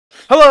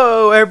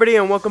Hello everybody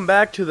and welcome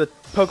back to the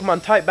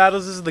Pokemon type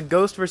battles. This is the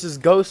Ghost versus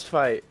Ghost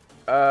fight.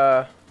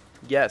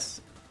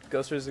 Yes.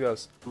 Ghost versus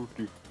Ghost.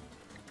 Okay.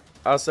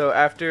 Also,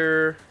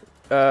 after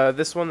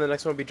this one, the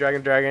next one will be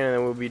Dragon, and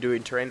then we'll be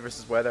doing Terrain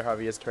versus Weather.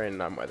 Javi is Terrain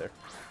and I'm Weather.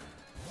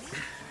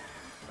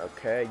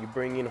 Okay, you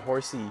bring in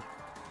Horsey.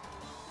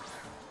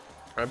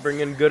 I bring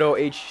in good old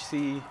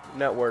HC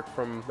Network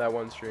from that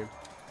one stream.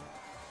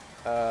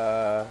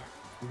 So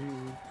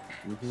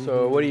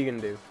what are you gonna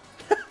do?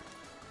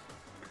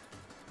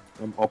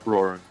 I'm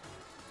uproaring.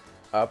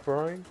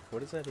 Uproaring? What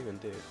does that even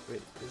do?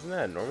 Wait, isn't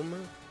that a normal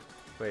move?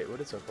 Wait,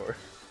 what is uproar?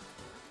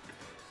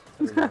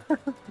 I don't know.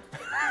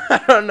 I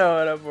don't know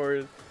what uproar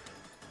is.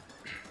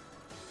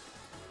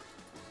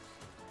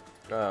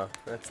 Oh,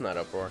 that's not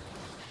uproar.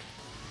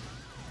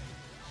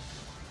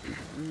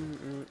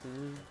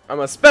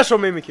 I'm a special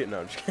Mimikyu. No,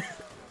 I'm just kidding.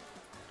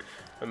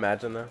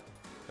 Imagine that.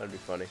 That'd be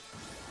funny.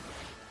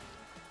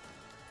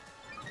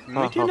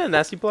 Mimikyu a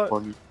nasty plot?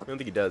 Funny. I don't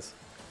think he does.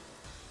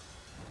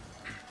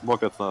 What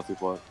gets nasty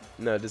plot?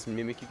 No, does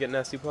Mimikyu get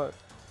nasty plot?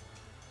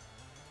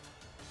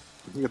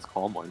 I think it's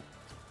Calm Mind.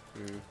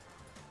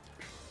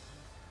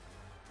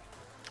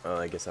 Oh,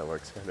 I guess that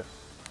works, kind of.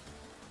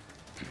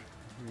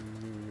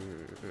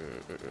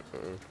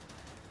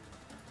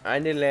 I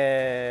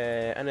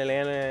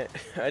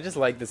just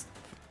like this.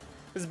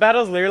 This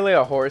battle's literally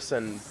a horse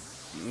and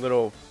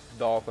little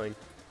doll thing.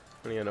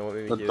 I don't even know what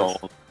The Mimikyu is.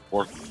 doll.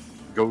 Or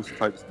ghost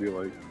types be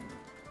like.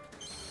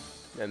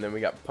 And then we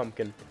got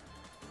Pumpkin.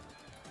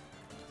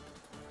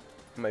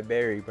 My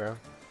berry, bro.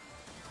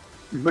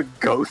 The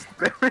ghost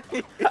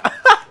berry?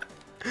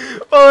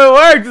 Well, it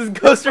works! It's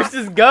Ghost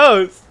versus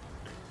Ghost!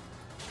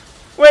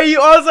 Wait, you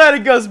also had a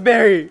Ghost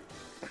berry!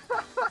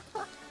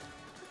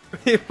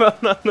 We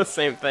both on the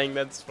same thing,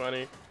 that's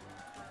funny.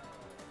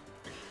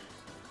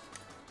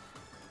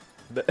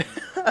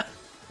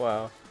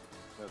 Wow.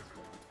 That's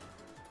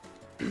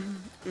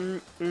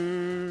funny.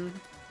 You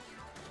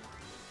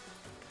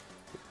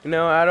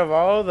know, out of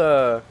all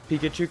the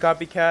Pikachu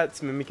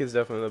copycats, Mimikyu is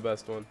definitely the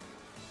best one.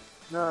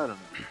 No, I don't know.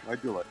 I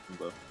do like him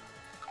though.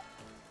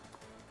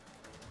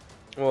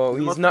 Well,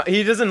 he's not.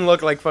 He doesn't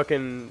look like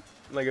fucking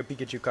like a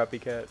Pikachu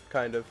copycat,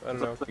 kind of. I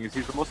don't know. The thing is,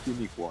 he's the most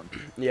unique one.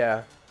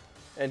 Yeah,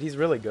 and he's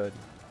really good.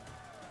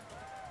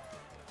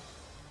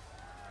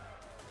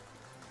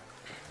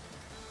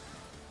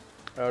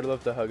 I would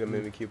love to hug a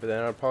Mimikyu, but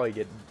then I'd probably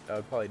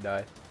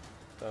die.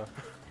 So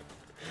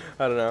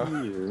I don't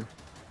know.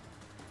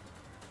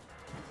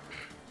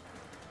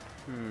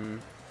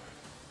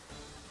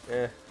 Yeah.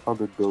 Eh. How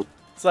did build?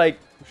 It's like,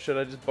 should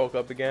I just bulk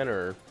up again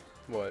or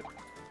what?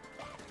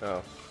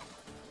 Oh.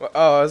 Well,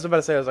 oh, I was about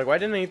to say, I was like, why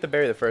didn't I eat the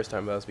berry the first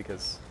time? But that was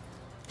because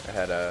I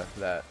had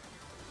that.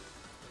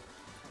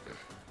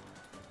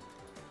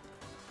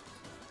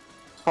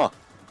 Huh.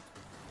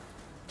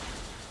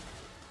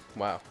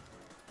 Wow.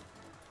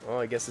 Well,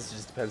 I guess this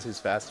just depends who's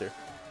faster.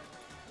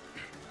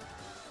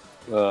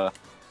 Kind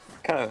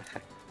of.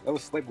 That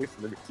was slight belief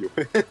the Mimikyu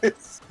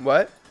is.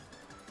 What?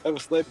 That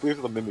was slight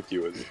belief the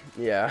Mimikyu is.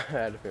 Yeah, I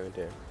had a feeling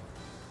too.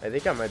 I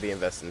think I might be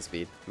investing in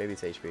speed. Maybe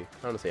it's HP.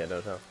 Honestly, I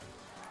don't know.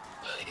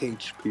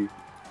 HP.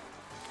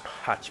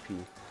 HP.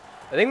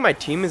 I think my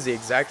team is the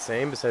exact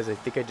same, besides I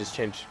think I just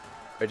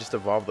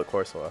evolved the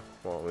Corsola.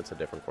 Well, it's a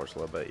different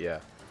Corsola, but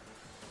yeah.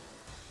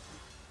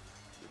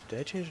 Did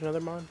I change another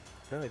mod?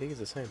 No, I think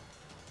it's the same.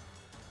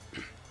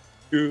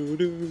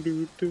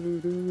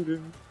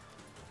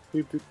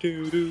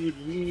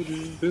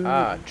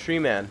 Ah, Tree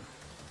Man.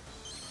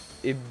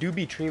 It do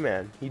be Tree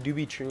Man. He do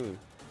be treeing.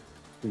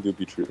 It could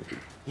be true.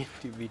 He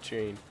do be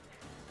treeing.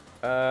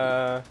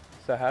 So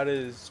how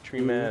does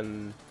Tree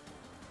Man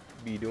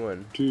be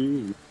doing?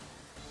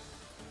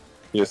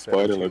 Yeah, So I'm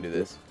spider just gonna like do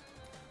this.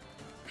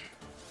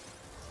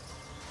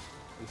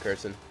 I'm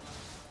cursing.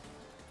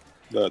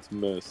 That's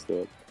messed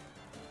up.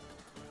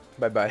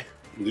 Bye bye.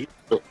 Did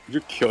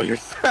you kill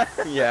yourself?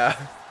 Yeah.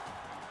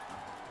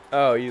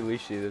 Oh, you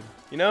leash shielded.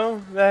 You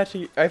know, that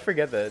actually, I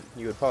forget that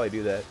you would probably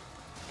do that.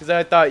 Because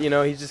I thought, you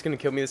know, he's just going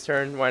to kill me this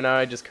turn. Why not?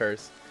 I just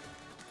curse.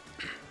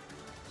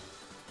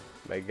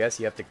 I guess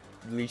you have to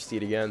leash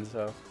seed again,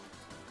 so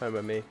fine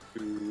by me.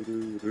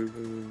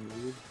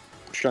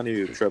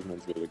 Shiny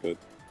Trevenant's really good.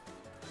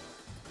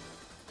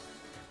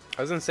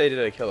 I was going to say,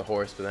 did I kill a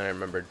horse, but then I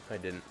remembered I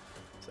didn't.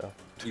 So,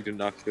 You did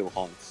not kill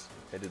Hans.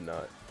 I did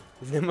not.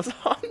 His name was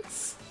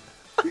Hans?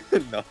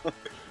 No.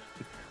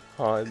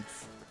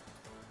 Hans.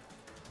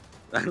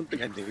 I don't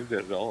think I named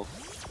it at all.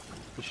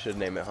 You should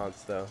name it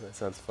Hans, though. That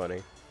sounds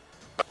funny.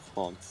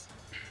 Hans.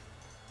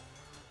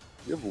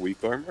 You have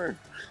weak armor?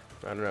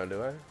 I don't know,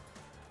 do I?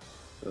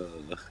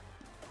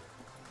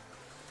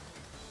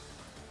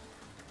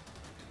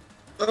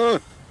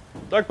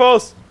 Dark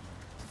Pulse!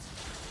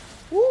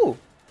 Woo!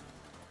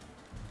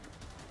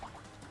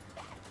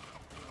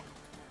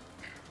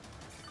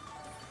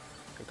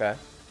 Okay. A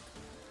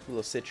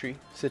little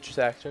citrus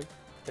action.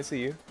 I see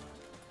you.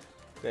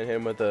 Then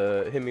hit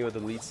me with the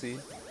lead seed.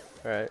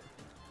 Alright.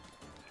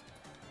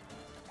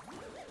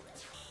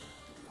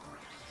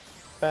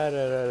 Ba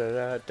 -da -da -da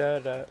 -da -da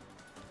 -da.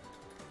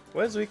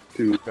 What does weak?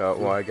 Two. Oh,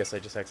 well, I guess I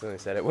just accidentally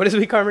said it. What does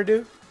weak armor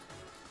do?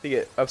 I think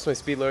it ups my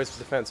speed, lowers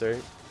defense,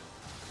 right?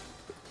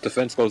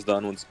 Defense goes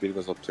down when speed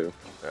goes up too.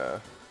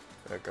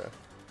 Okay.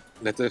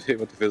 That's if hit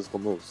with the physical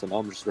move, so now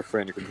I'm just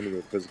refraining to continue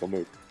with the physical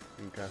move.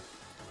 Okay.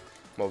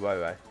 Well,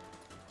 bye-bye.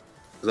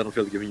 Because I don't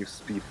feel like giving you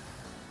speed.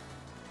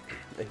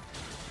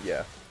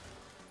 Yeah.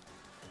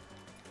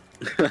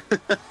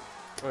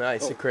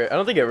 Nice, a crit. I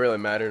don't think it really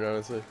mattered,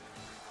 honestly.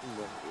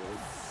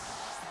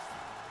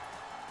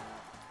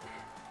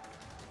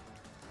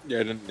 Yeah,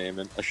 I didn't name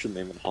it. I should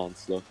name it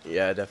Hans, though.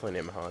 Yeah, definitely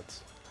name it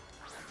Hans.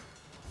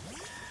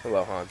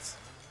 Hello, Hans.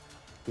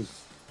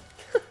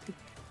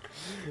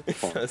 It's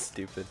so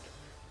stupid.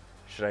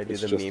 Should I do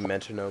It's the just meme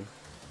metronome?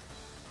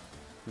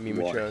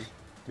 Memetron?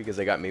 Because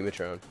I got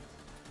Memetron.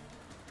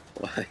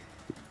 Why?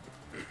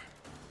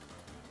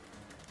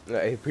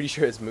 I'm pretty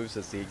sure his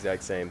moveset's the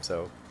exact same,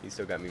 so he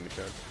still got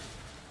Memetron.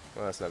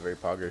 Well, that's not very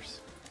poggers.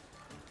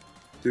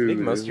 Dude, I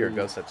think most of your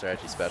ghost steps are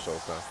actually special,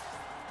 so.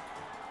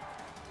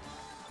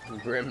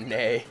 Grim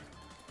Nay.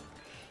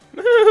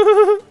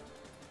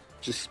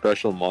 Just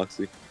special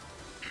Moxie.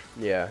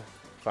 Yeah,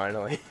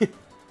 finally.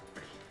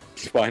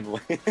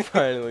 Finally.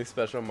 Finally,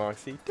 special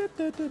Moxie. And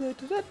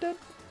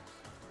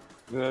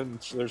then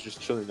there's just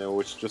Chili now,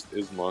 which just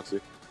is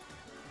Moxie.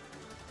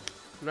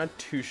 I'm not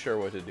too sure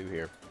what to do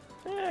here.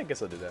 I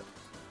guess I'll do that.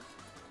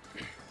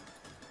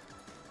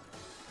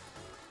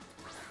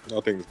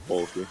 Nothing's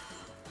bulky.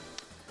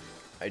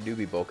 I do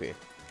be bulky.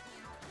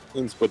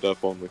 Let's put that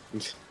on me.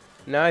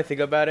 Now I think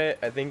about it,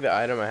 I think the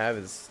item I have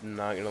is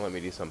not gonna let me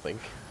do something.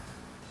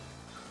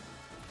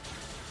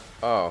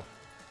 Oh.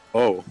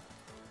 Oh.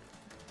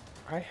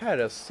 I had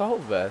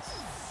assault vest.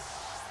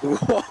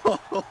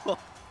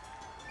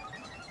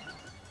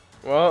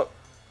 Well,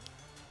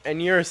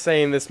 and you're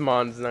saying this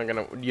mod's not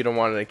gonna, you don't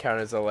want it to count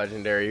as a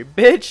legendary.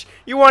 Bitch,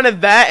 you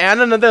wanted that and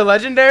another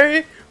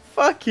legendary?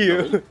 Fuck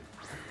you.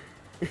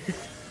 No.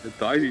 It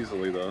dies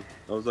easily though.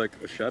 That was like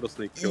a Shadow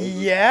Snake kill.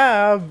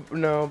 Yeah,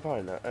 no,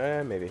 probably not.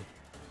 Maybe.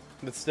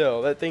 But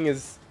still, that thing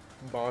is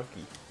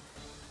bonky.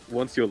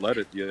 Once you let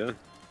it, yeah.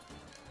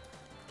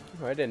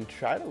 I didn't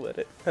try to let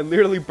it. I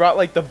literally brought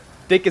like the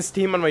thickest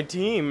team on my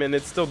team and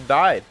it still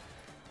died.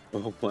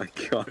 Oh my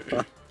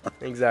god.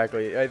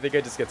 Exactly. I think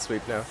I just get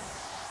sweep now.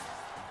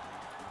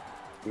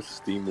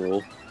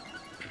 Steamroll.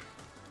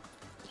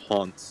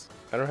 Haunts.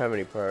 I don't have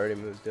any priority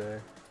moves, do I?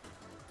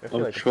 I feel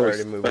Oh, like a priority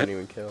choice. move wouldn't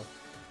even kill.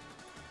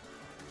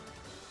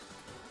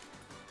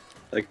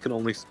 I can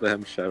only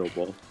spam Shadow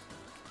Ball.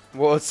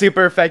 Well, it's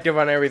super effective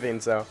on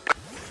everything, so.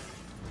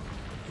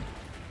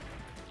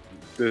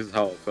 This is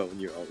how it felt when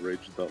you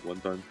outraged that one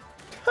time.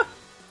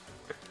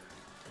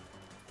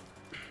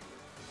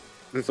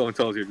 This only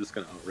tells you you're just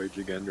gonna outrage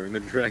again during the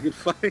dragon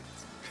fight.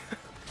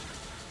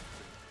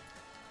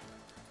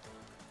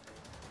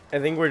 I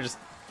think we're just.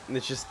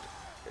 It's just.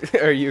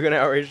 Are you gonna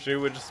outrage too?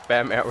 We'll just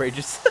spam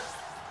outrages.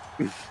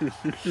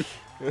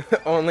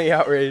 Only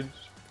outrage.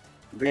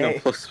 I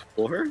think I'm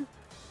 +4?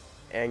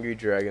 Angry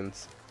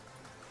dragons.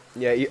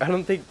 Yeah, I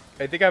don't think.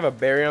 I think I have a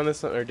berry on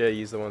this one, or did I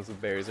use the ones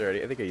with berries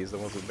already? I think I used the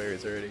ones with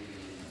berries already.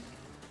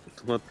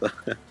 What the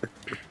heck?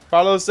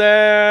 Follow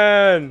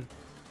Sand!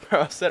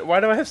 Why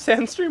do I have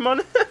Sandstream on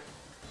it?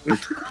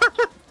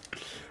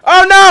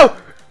 Oh no!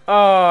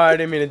 Oh, I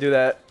didn't mean to do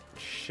that.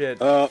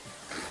 Shit. I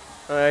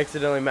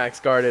accidentally max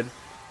guarded.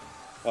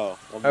 Oh.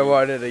 I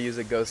wanted to use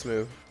a ghost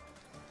move.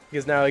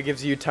 Because now it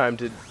gives you time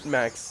to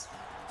max.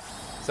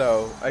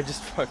 So, I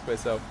just fucked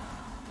myself.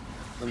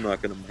 I'm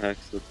not gonna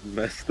max, that's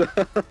messed up.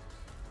 I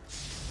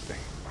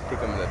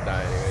think I'm gonna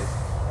die anyways.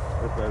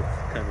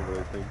 That's kind of what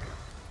I think.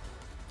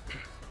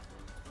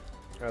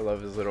 I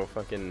love his little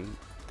fucking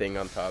thing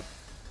on top.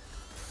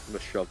 The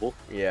shovel.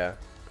 Yeah.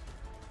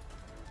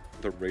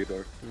 The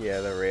radar.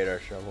 Yeah, the radar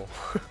shovel.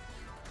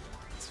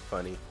 It's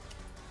funny.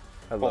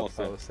 I love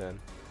Follow Sand.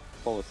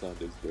 Follow Sand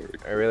is very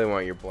cool. I really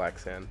want your black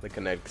sand, the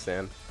kinetic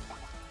sand.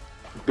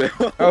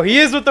 Oh, he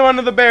is with the one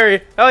with the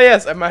berry. Hell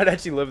yes, I might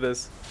actually live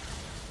this.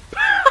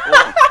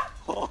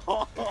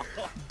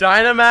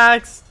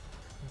 Dynamax,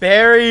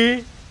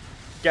 berry,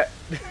 get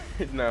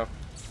no.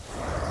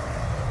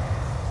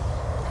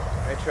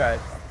 I tried.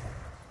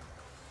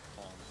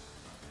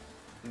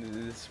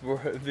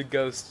 The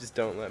ghosts just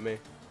don't let me.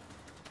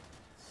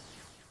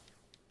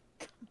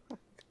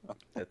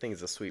 That thing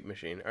is a sweep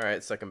machine. All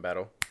right, second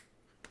battle.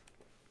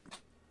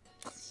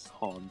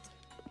 Haunt.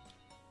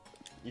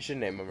 You should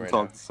name him right That's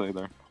all now. to say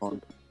there.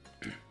 Haunt.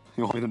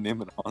 You want me to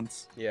name it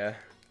Haunts? Yeah.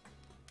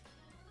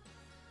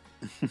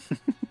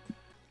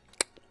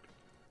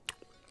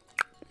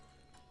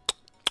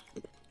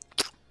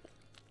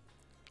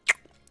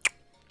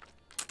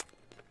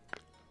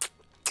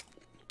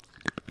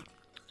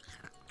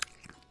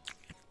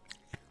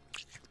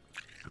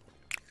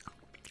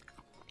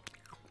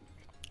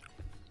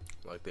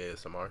 Like the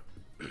ASMR.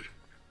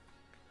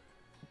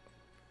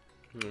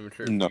 I'm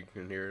sure No. you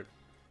can hear it.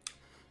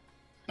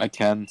 I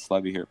can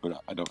slightly hear it,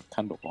 but I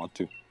kind of want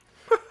to.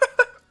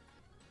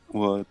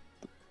 What?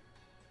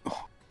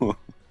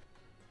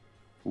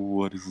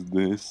 What is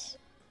this?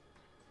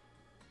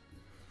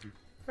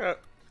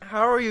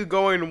 How are you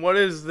going? What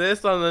is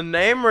this on the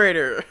name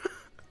rater?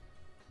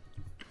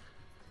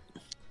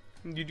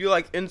 Did you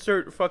like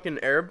insert fucking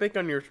Arabic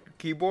on your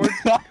keyboard?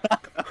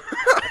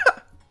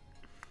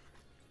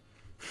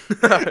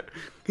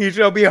 He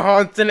shall be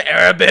haunts in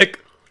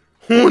Arabic.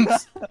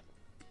 Haunts.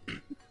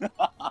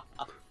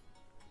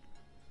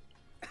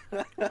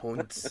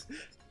 Haunts.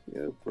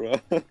 Yeah, bro.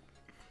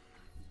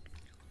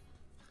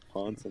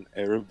 Haunts in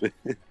Arabic.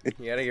 You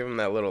gotta give him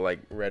that little like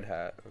red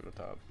hat on the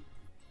top.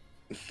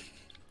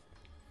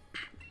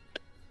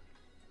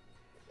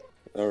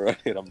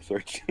 Alright, I'm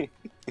searching.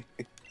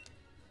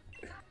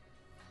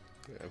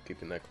 I'm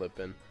keeping that clip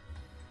in.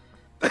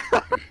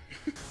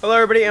 Hello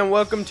everybody and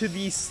welcome to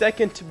the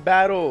second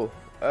battle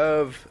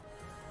of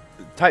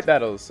type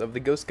battles of the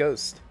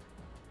Ghost.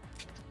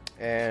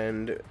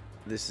 And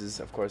this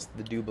is of course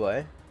the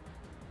Double.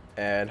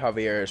 And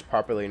Javier has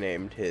properly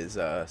named his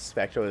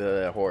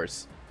spectacular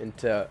horse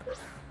into...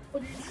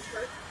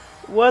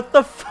 What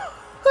the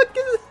fuck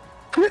is it?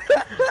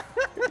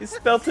 You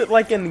spelt it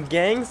like in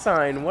gang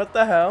sign. What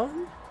the hell?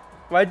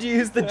 Why'd you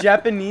use the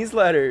Japanese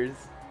letters?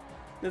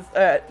 Well,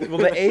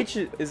 the H,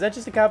 is that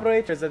just a capital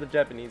H or is that the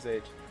Japanese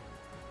H?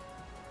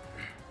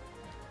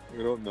 I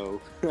don't know.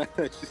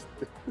 Just...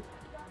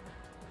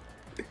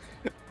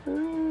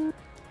 I'm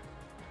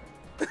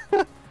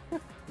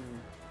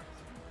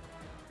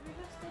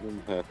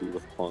happy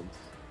with haunts.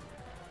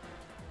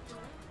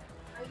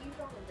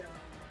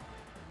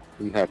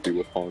 I'm happy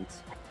with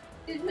haunts.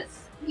 It was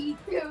speed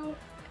through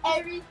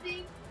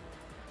everything.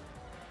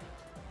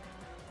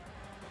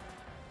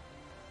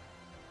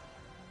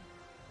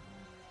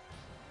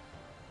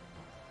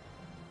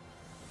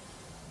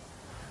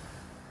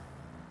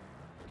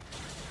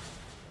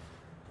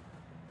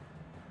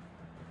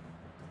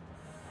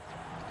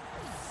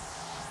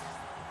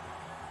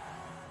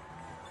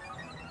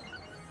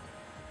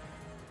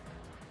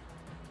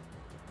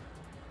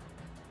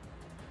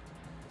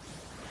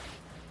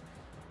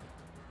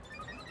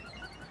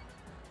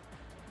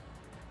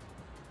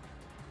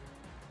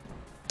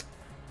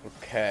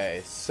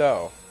 Okay,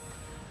 so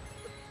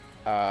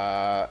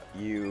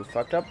you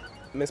fucked up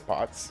Miss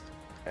Potts,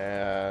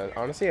 and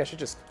honestly, I should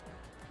just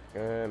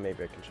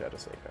maybe I can Shadow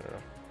Sneak.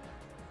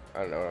 I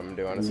don't know what I'm gonna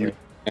do honestly.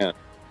 Yeah.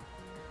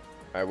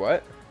 I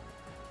what?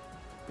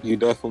 You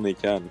definitely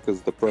can,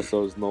 because the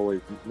Presso is nowhere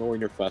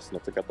near fast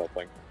enough to get that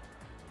thing.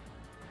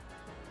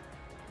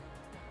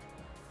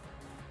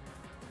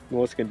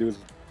 All it can do is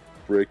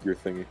break your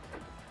thingy.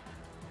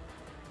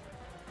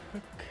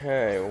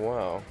 Okay,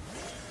 well.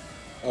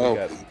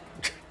 Oh.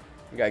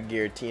 We got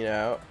Giratina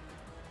out.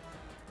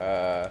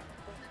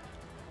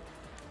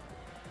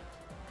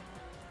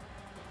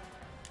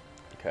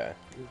 Okay.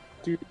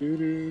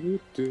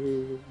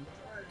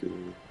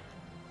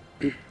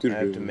 I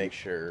have to make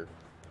sure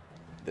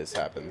this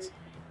happens.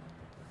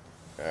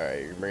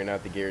 Alright, you're bringing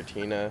out the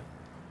Giratina.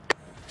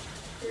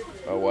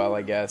 Oh well,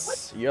 I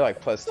guess. You're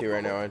like +2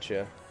 right now, aren't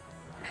you?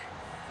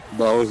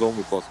 That was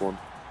only +1.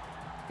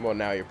 Well,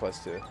 now you're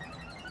 +2.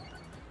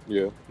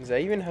 Yeah. Is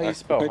that even how you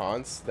spell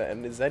haunts?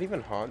 Is that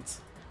even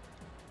haunts?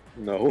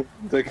 No.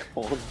 Like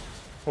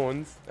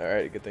Horns?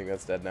 Alright, good thing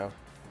that's dead now.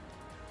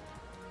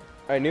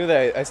 I knew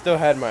that I still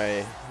had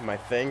my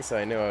thing, so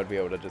I knew I would be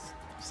able to just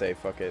say,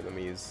 fuck it, let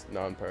me use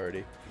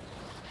non-priority.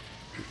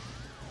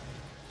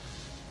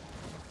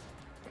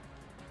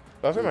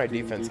 Buffing my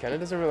defense kinda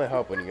doesn't really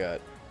help when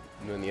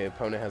the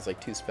opponent has like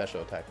 2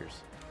 special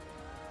attackers.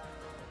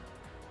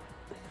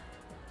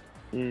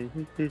 Oh.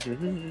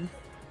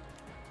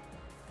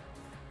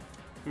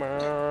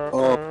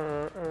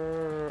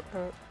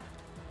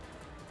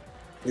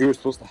 You were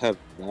supposed to have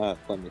that.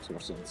 That makes more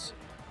sense.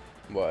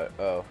 What?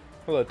 Oh.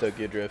 Hello,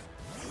 Tokyo Drift.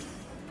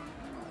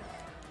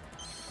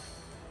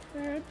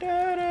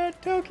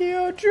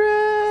 Tokyo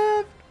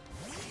Drift!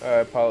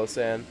 Alright, Paulo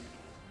San.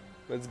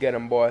 Let's get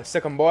him, boy.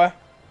 Sick him, boy.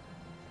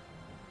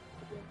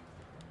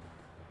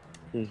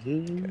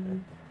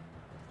 Okay.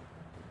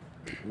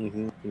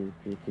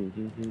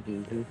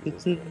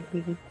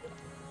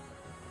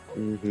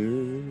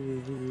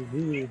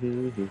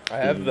 I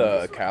have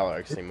the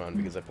Calyrex theme on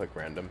because I clicked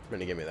random. I'm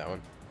gonna give me that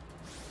one.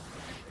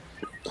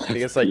 I think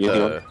it's like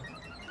the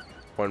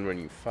one when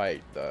you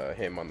fight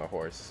him on the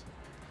horse.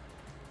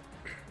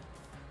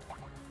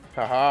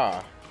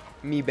 Haha!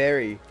 Me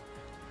berry.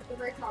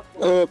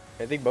 I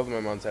think both of my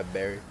mons have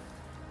berry.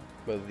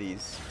 Both of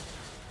these.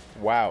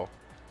 Wow.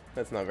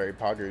 That's not very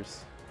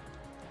poggers.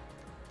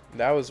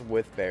 That was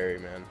with berry,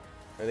 man.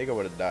 I think I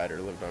would have died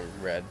or lived on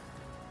red.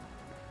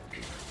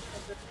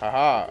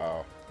 Haha,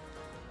 oh.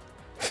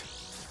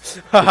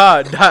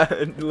 Haha,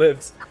 died,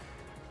 lives.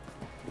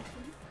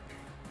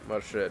 Oh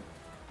shit.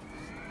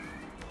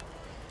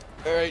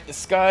 Alright,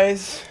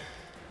 disguise.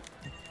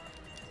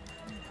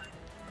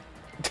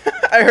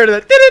 I heard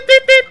that.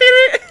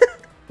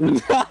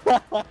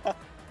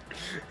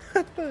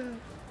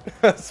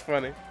 That's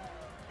funny.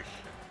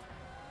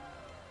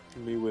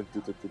 Me went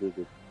to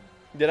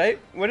Did I?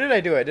 What did I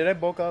do? Did I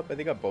bulk up? I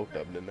think I bulked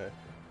up, didn't I?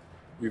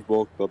 You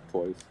bulked up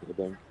twice, I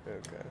think.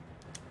 Okay.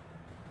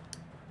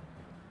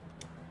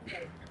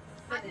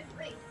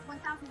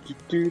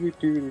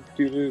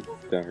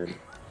 Darn.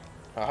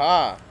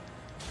 Haha.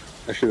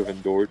 I should have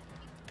endured.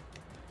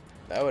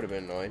 That would have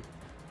been annoying.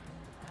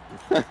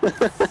 Come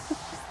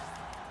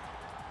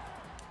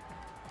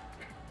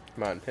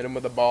on, hit him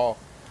with a ball.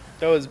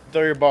 Throw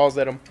your balls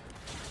at him.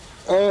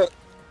 Ooh.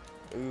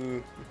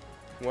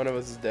 One of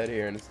us is dead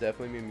here, and it's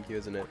definitely Mimikyu,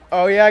 isn't it?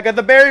 Oh yeah, I got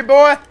the berry,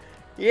 boy!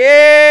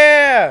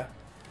 Yeah!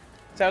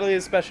 Sadly,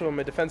 it's special.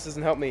 My defense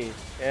doesn't help me,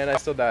 and I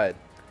still died.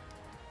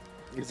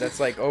 Because that's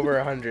like over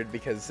 100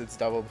 because it's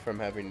doubled from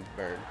having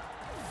burn.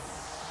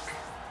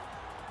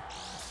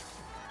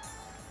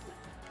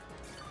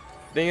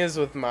 Thing is,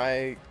 with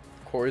my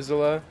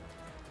Corsola,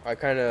 I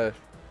kind of,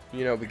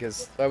 you know,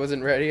 because I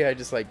wasn't ready, I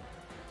just like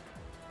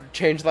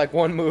changed like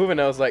one move,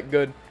 and I was like,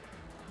 good.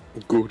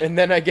 Good. And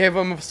then I gave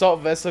him Assault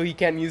Vest so he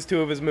can't use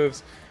 2 of his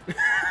moves.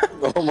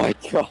 Oh my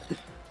god.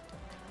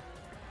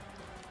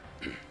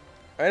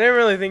 I didn't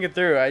really think it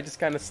through. I just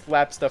kind of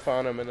slapped stuff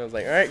on him, and I was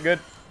like, alright, good.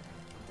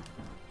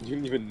 You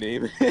didn't even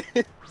name it.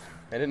 I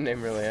didn't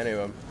name really any of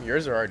them.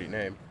 Yours are already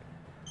named.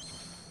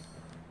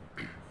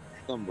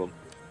 Some of them.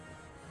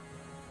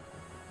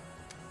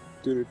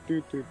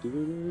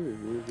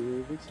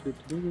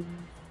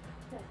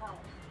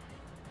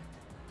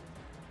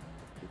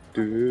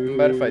 I'm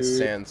about to fight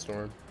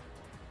Sandstorm.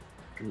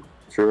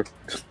 Sure.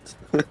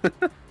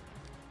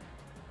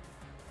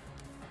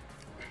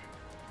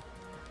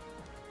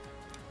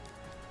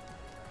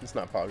 It's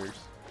not Poggers.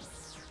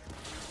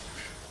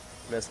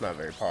 That's not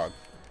very Pog.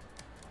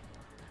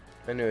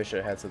 I knew I should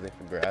have had something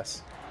from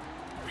grass.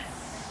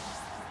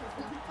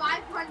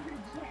 500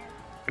 gems.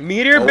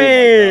 Meteor Oh my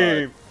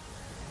Beam!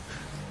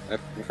 I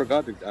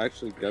forgot it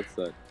actually gets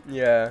that.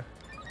 Yeah.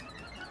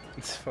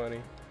 It's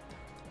funny.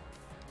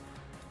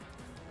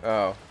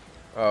 Oh.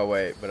 Oh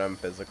wait, but I'm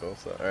physical,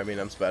 so I mean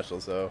I'm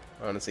special, so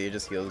honestly it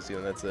just heals you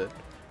and that's it.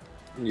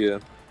 Yeah.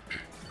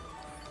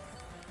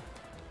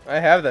 I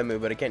have that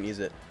move, but I can't use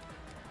it.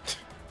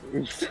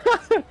 It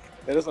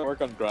doesn't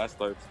work on grass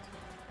types.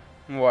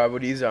 Well, I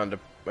would use it on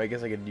I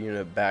guess I could use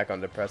it back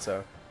on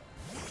Depresso.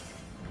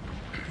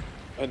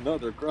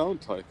 Another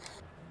ground type.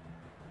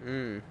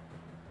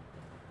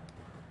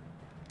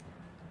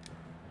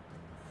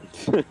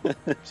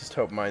 Just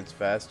hope mine's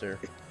faster.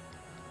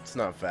 It's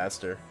not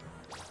faster.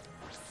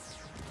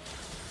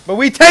 But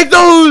we take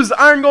those!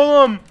 Iron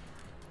Golem!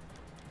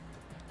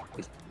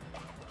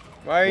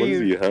 Why are What you...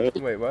 does he have?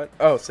 Wait, what?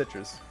 Oh,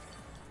 Citrus.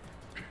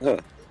 Huh.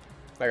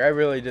 Like, I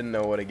really didn't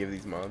know what to give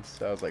these mods,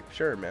 so I was like,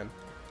 sure, man.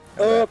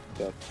 Have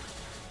that.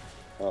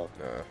 Oh.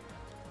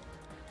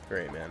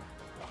 Great, man.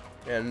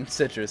 And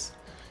Citrus.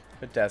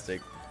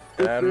 Fantastic.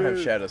 And I don't have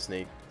Shadow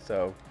Sneak,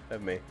 so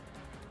have me.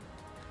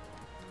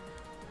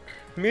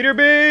 Meteor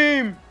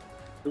Beam!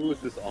 Who was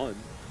this on?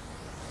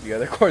 The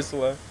other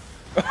Corsola.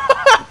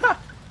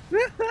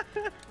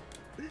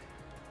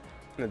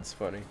 That's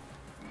funny.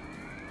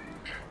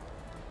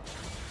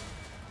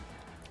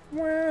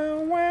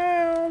 Wow,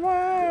 wow,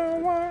 wow,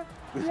 wow.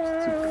 There's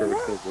just two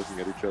curves looking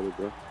at each other,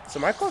 bro. So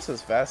my class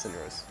was fast in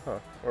yours, huh?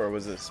 Or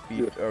was it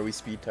speed? Or are we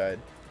speed tied?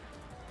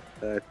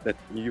 That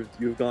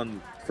you've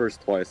gone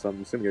first twice. So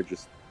I'm assuming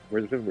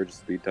we're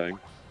just speed tying.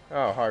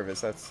 Oh,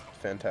 Harvest, that's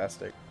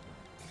fantastic.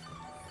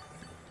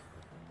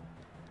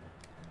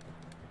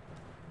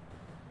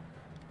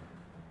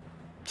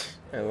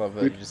 I love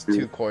that. Just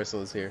 2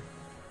 Corsolas here.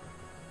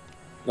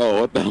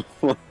 Oh, what the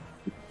fuck?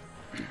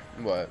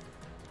 What?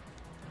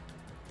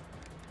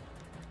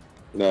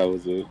 That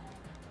was it.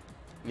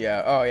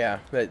 Yeah. Oh, yeah.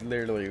 That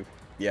literally.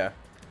 Yeah.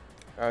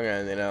 I don't got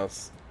anything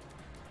else.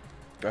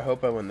 I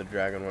hope I win the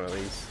dragon one at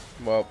least.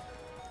 Well,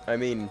 I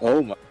mean.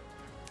 Oh my.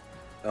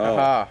 Oh.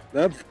 Aha.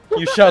 That's.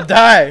 You shall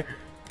die.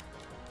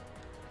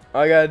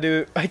 All I gotta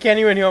do. I can't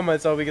even heal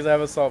myself because I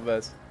have Assault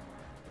Vest.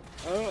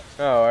 Oh,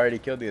 I already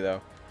killed you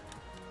though.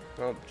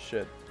 Oh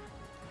shit.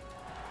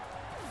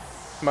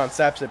 Come on,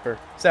 Sap Sipper.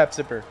 Sap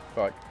Sipper.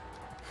 Fuck.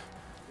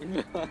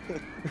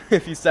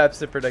 If you Sap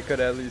Sippered, I could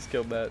have at least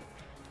killed that.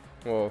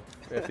 Well,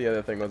 if the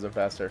other thing wasn't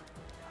faster.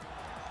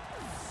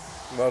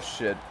 Well,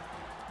 shit.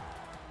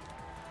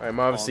 I'm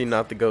obviously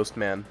not the Ghost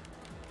Man.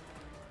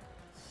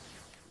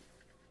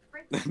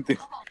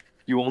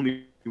 You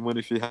only win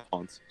if you have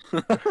haunts.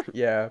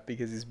 Yeah,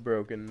 because he's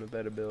broken with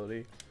that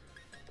ability.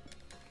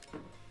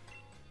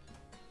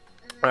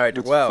 Alright,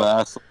 well.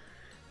 Fast.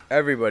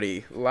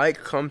 Everybody,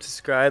 like, comment,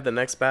 subscribe. The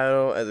next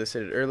battle, as I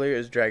said earlier,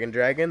 is Dragon.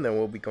 Then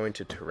we'll be going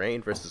to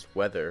Terrain versus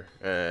Weather.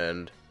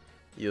 And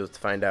you'll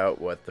find out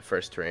what the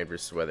first Terrain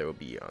versus Weather will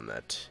be on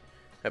that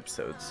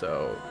episode.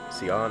 So,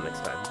 see y'all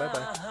next time.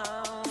 Bye-bye.